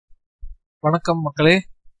வணக்கம் மக்களே.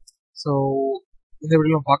 ஸோ இந்த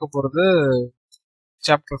வீடியோவில் நம்ம பார்க்க போகிறது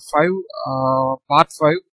சாப்டர் 5 பார்ட்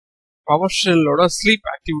 5 பவர்ஷெல்லோட ஸ்லீப்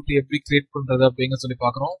ஆக்டிவிட்டி எப்படி கிரியேட் பண்ணுறது அப்படிங்க சொல்லி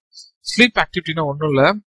பார்க்குறோம். ஸ்லீப் ஆக்டிவிட்டினா ஒன்றும் இல்லை,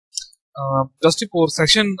 ஜஸ்ட் இப்போ ஒரு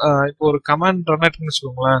செஷன், இப்போ ஒரு கமாண்ட் ரன் ஆகிட்டுன்னு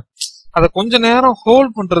வச்சுக்கோங்களேன், அதை கொஞ்ச நேரம்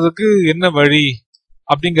ஹோல்ட் பண்ணுறதுக்கு என்ன வழி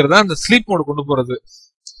அப்படிங்கிறத அந்த ஸ்லீப் மோடு கொண்டு போகிறது.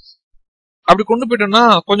 அப்படி கொண்டு போயிட்டோம்னா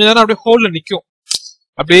கொஞ்ச நேரம் அப்படியே ஹோல்டில் நிற்கும்,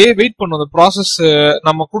 அப்படியே வெயிட் பண்ணும். அந்த ப்ராசஸ்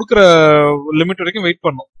நம்ம கொடுக்குற லிமிட் வரைக்கும் வெயிட்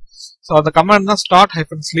பண்ணும். ஸோ அந்த கமாண்ட் தான் start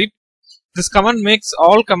hyphen sleep. This command maths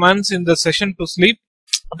all commands in the session to sleep.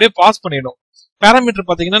 அப்படியே பாஸ் பண்ணிடும். பேராமீட்டர்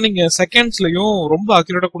பார்த்தீங்கன்னா நீங்க செகண்ட்ஸ்லையும் ரொம்ப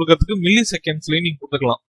அக்யூரேட்டா கொடுக்கறதுக்கு மில்லி செகண்ட்ஸ்லையும் நீங்க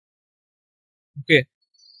கொடுத்துக்கலாம். ஓகே,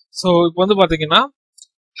 ஸோ இப்போ வந்து பாத்தீங்கன்னா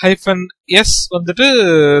ஹைஃபன் எஸ் வந்துட்டு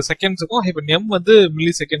செகண்ட்ஸுக்கும், ஹைஃபன் எம் வந்து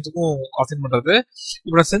மில்லி செகண்ட்ஸுக்கும் அசைன் பண்றது.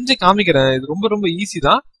 இப்போ நான் செஞ்சு காமிக்கிறேன். இது ரொம்ப ரொம்ப ஈஸி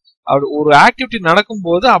தான். ஒரு ஆக்டிவிட்டி நடக்கும்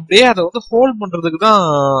போது அப்படியே அதை வந்து ஹோல்ட் பண்றதுக்கு தான்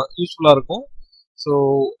யூஸ்ஃபுல்லா இருக்கும். ஸோ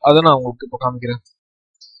அதை நான் உங்களுக்கு இப்போ காமிக்கிறேன்.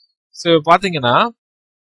 ஸோ பாத்தீங்கன்னா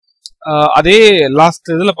அதே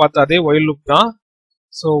லாஸ்ட் இதுல பார்த்த அதே ஒயில் லுக் தான்.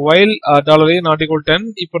 ஸோ ஒயில் $A=10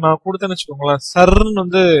 இப்போ நான் கொடுத்தேன்னு வச்சுக்கோங்களேன், சர்ன்னு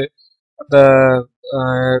வந்து அந்த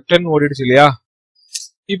 10 ஓடிடுச்சு இல்லையா.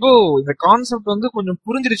 இப்போ இந்த கான்செப்ட் வந்து கொஞ்சம்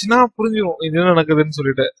புரிஞ்சிருச்சுன்னா புரிஞ்சிடும் இது என்ன நடக்குதுன்னு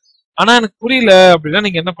சொல்லிட்டு. ஆனா எனக்கு புரியல அப்படின்னா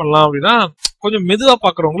நீங்க என்ன பண்ணலாம் அப்படின்னா, கொஞ்சம் மெதுவா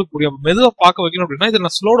பாக்குறவங்களுக்கு புரியும். மெதுவா பார்க்க வைக்கணும் அப்படின்னா இதை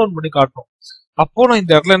நான் ஸ்லோ டவுன் பண்ணி காட்டணும். அப்போ நான்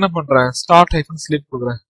இந்த இடத்துல என்ன பண்றேன், ஸ்டார்ட் ஹைஃபன் ஸ்லீப்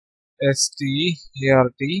கொடுக்குறேன்.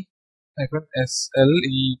 START ஹைஃபன்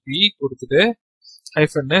SLEP கொடுத்துட்டு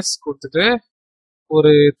ஹைஃபன் S கொடுத்துட்டு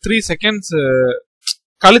ஒரு 3 செகண்ட்ஸ்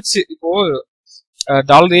கழிச்சு, இப்போ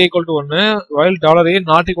 $A=1 while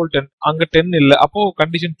 $A=10 அங்க 10 இல்ல, அப்போ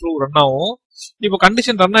கண்டிஷன் ட்ரூ ரன் ஆகும். இப்போ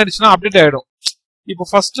கண்டிஷன் ரன் ஆயிடுச்சுன்னா அப்டேட் ஆயிடும். இப்போ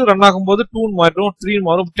ஃபர்ஸ்ட் ரன் ஆகும்போது 2 மாறும், 3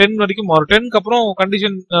 மாறும், 10 வரைக்கும் மாறும். 10க்கு அப்புறம்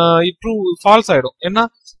கண்டிஷன் ட்ரூ ஃபால்ஸ் ஆயிடும். ஏன்னா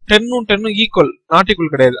 10 ஈக்குவல், நாட்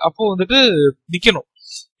ஈக்குவல் கிடையாது. அப்போ வந்துட்டு நிக்கணும்.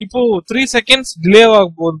 இப்போ 3 செகண்ட்ஸ் டிலே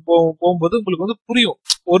போகும்போது உங்களுக்கு வந்து புரியும்,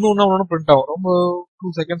 ஒன்னு பிரிண்ட் ஆகும். ரொம்ப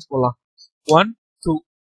 2 செகண்ட்ஸ் போடலாம். 1 2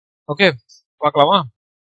 ஓகே, பார்க்கலாமா?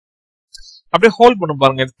 அப்படியே ஹோல்ட் பண்ண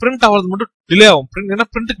பாருங்க. பிரிண்ட் ஆகிறது மட்டும் டிலே ஆகும். ஏன்னா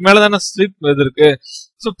பிரிண்ட்டுக்கு மேல தானே ஸ்லீப் இது இருக்கு.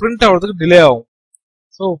 ஸோ பிரிண்ட் ஆகிறதுக்கு டிலே ஆகும்.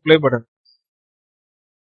 ஸோ பிளே பட்டன்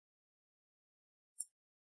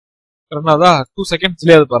ரெண்டாவதா 2 செகண்ட்ஸ்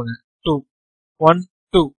டிலே ஆகுது பாருங்க. 2 1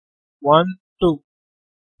 2 1 2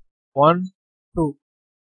 1 2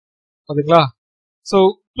 பாத்தீங்களா? ஸோ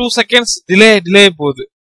 2 செகண்ட்ஸ் டிலே போகுது.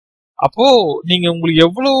 அப்போ நீங்க உங்களுக்கு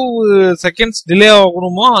எவ்வளவு செகண்ட்ஸ் டிலே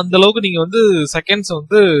ஆகணுமோ அந்த அளவுக்கு நீங்க வந்து செகண்ட்ஸ்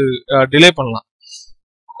வந்து டிலே பண்ணலாம்.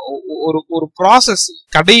 ஒரு ப்ராசஸ்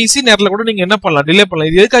கடைசி நேரத்துல கூட நீங்க என்ன பண்ணலாம், டிலே பண்ணலாம்.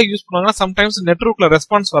 இது எதுக்காக யூஸ் பண்ணுவாங்கன்னா, சம்டைம்ஸ் நெட்வொர்க்ல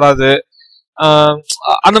ரெஸ்பான்ஸ் வராது.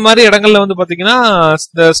 அந்த மாதிரி இடங்கள்ல வந்து பாத்தீங்கன்னா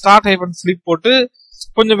இந்த ஸ்டார்ட் ஹைஃபன் ஸ்லீப் போட்டு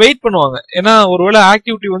கொஞ்சம் வெயிட் பண்ணுவாங்க. ஏன்னா ஒருவேளை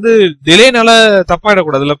ஆக்டிவிட்டி வந்து டிலேனால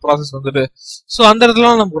தப்பாயிடக்கூடாது இல்ல ப்ராசஸ் வந்துட்டு. ஸோ அந்த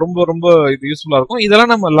இடத்துல நமக்கு ரொம்ப ரொம்ப இது யூஸ்ஃபுல்லா இருக்கும்.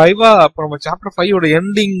 இதெல்லாம் நம்ம லைவா இப்போ நம்ம சாப்டர் 5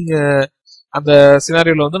 எண்டிங் அந்த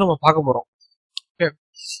சினாரியோல வந்து நம்ம பார்க்க போறோம். ஓகே,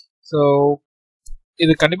 ஸோ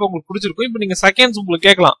இது கண்டிப்பா உங்களுக்கு பிடிச்சிருக்கும். இப்போ நீங்க செகண்ட்ஸ் உங்களுக்கு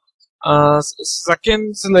கேட்கலாம்,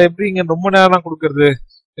 செகண்ட்ஸ்ல எப்படி இங்க ரொம்ப நேரம் கொடுக்கறது.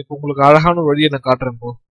 இப்போ உங்களுக்கு அழகான வழியை நான் காட்டுறேன்.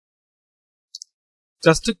 இப்போ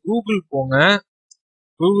ஜஸ்ட் கூகுள் போங்க.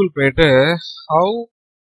 கூகுள் போயிட்டு how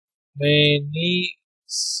many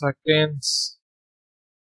seconds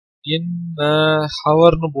in a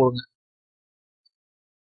hourனு போடுங்க.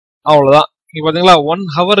 அவ்வளவுதான். நீங்க பாத்தீங்களா, 1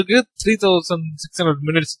 ஹவருக்கு 3600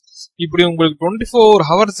 மினிட்ஸ். இப்படி உங்களுக்கு 24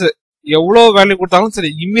 ஹவர்ஸ் எவ்வளவு வேல்யூ கொடுத்தாலும்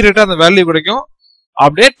சரி, இம்மீடியட்டா அந்த வேல்யூ கிடைக்கும்.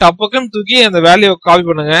 அப்படியே டப்புக்குன்னு தூக்கி அந்த வேல்யூ காப்பி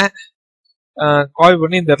பண்ணுங்க. காப்பி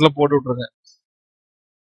பண்ணி இந்த இடத்துல போட்டு விட்டுருங்க.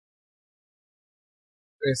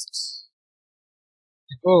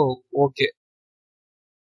 இப்போ ஓகே,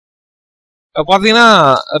 பாத்தீங்கன்னா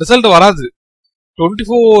ரிசல்ட் வராது.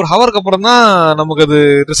 24 ஹவருக்கு அப்புறம் தான் நமக்கு அது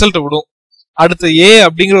ரிசல்ட் விடும். அடுத்து ஏ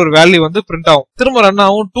அப்படிங்கிற ஒரு வேல்யூ வந்து பிரிண்ட் ஆகும். திரும்ப ரன்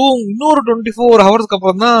ஆகும். இன்னொரு 24 ஹவர்ஸ்க்கு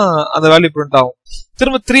அப்புறம் தான் அந்த வேல்யூ பிரிண்ட் ஆகும்.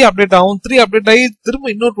 திரும்ப 3 அப்டேட் ஆகும். 3 அப்டேட் ஆகி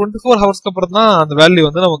திரும்ப இன்னொரு 24 ஹவர்ஸ்க்கு அப்புறம் தான் அந்த வேல்யூ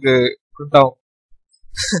வந்து நமக்கு பிரிண்ட் ஆகும்.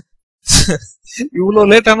 இவ்வளவு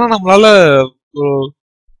லேட் ஆனா நம்மளால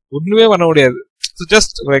ஒண்ணுமே பண்ண முடியாது.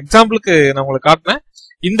 ஜஸ்ட் ஒரு எக்ஸாம்பிளுக்கு நான் உங்களுக்கு காட்டினேன்.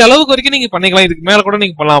 இந்த அளவுக்கு வரைக்கும் நீங்க பண்ணிக்கலாம். இதுக்கு மேல கூட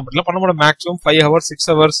நீங்க பண்ணலாம். அப்படிலாம் பண்ண முடியும். மேக்ஸிமம் 5 ஹவர்ஸ் 6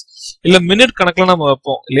 ஹவர்ஸ் இல்ல மினிட் கணக்குல நம்ம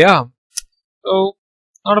வைப்போம் இல்லையா. ஸோ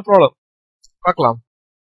நாட் ப்ராப்ளம், பார்க்கலாம்.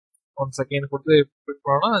 1 செகண்ட் கொடுத்து பிரிண்ட்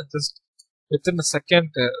பண்ணா ஜஸ்ட் வித்தின்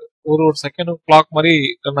செகண்ட் ஒரு செகண்ட் கிளாக் மாதிரி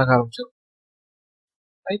ரன் ஆக ஆரம்பிச்சிடும்.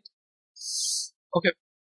 Right, okay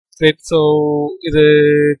right. ஸோ இது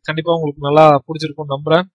கண்டிப்பா உங்களுக்கு நல்லா பிடிச்சிருக்கும்னு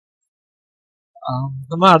நம்புறேன்.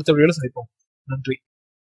 நம்ம அடுத்த வீடியோல சந்திப்போம். நன்றி.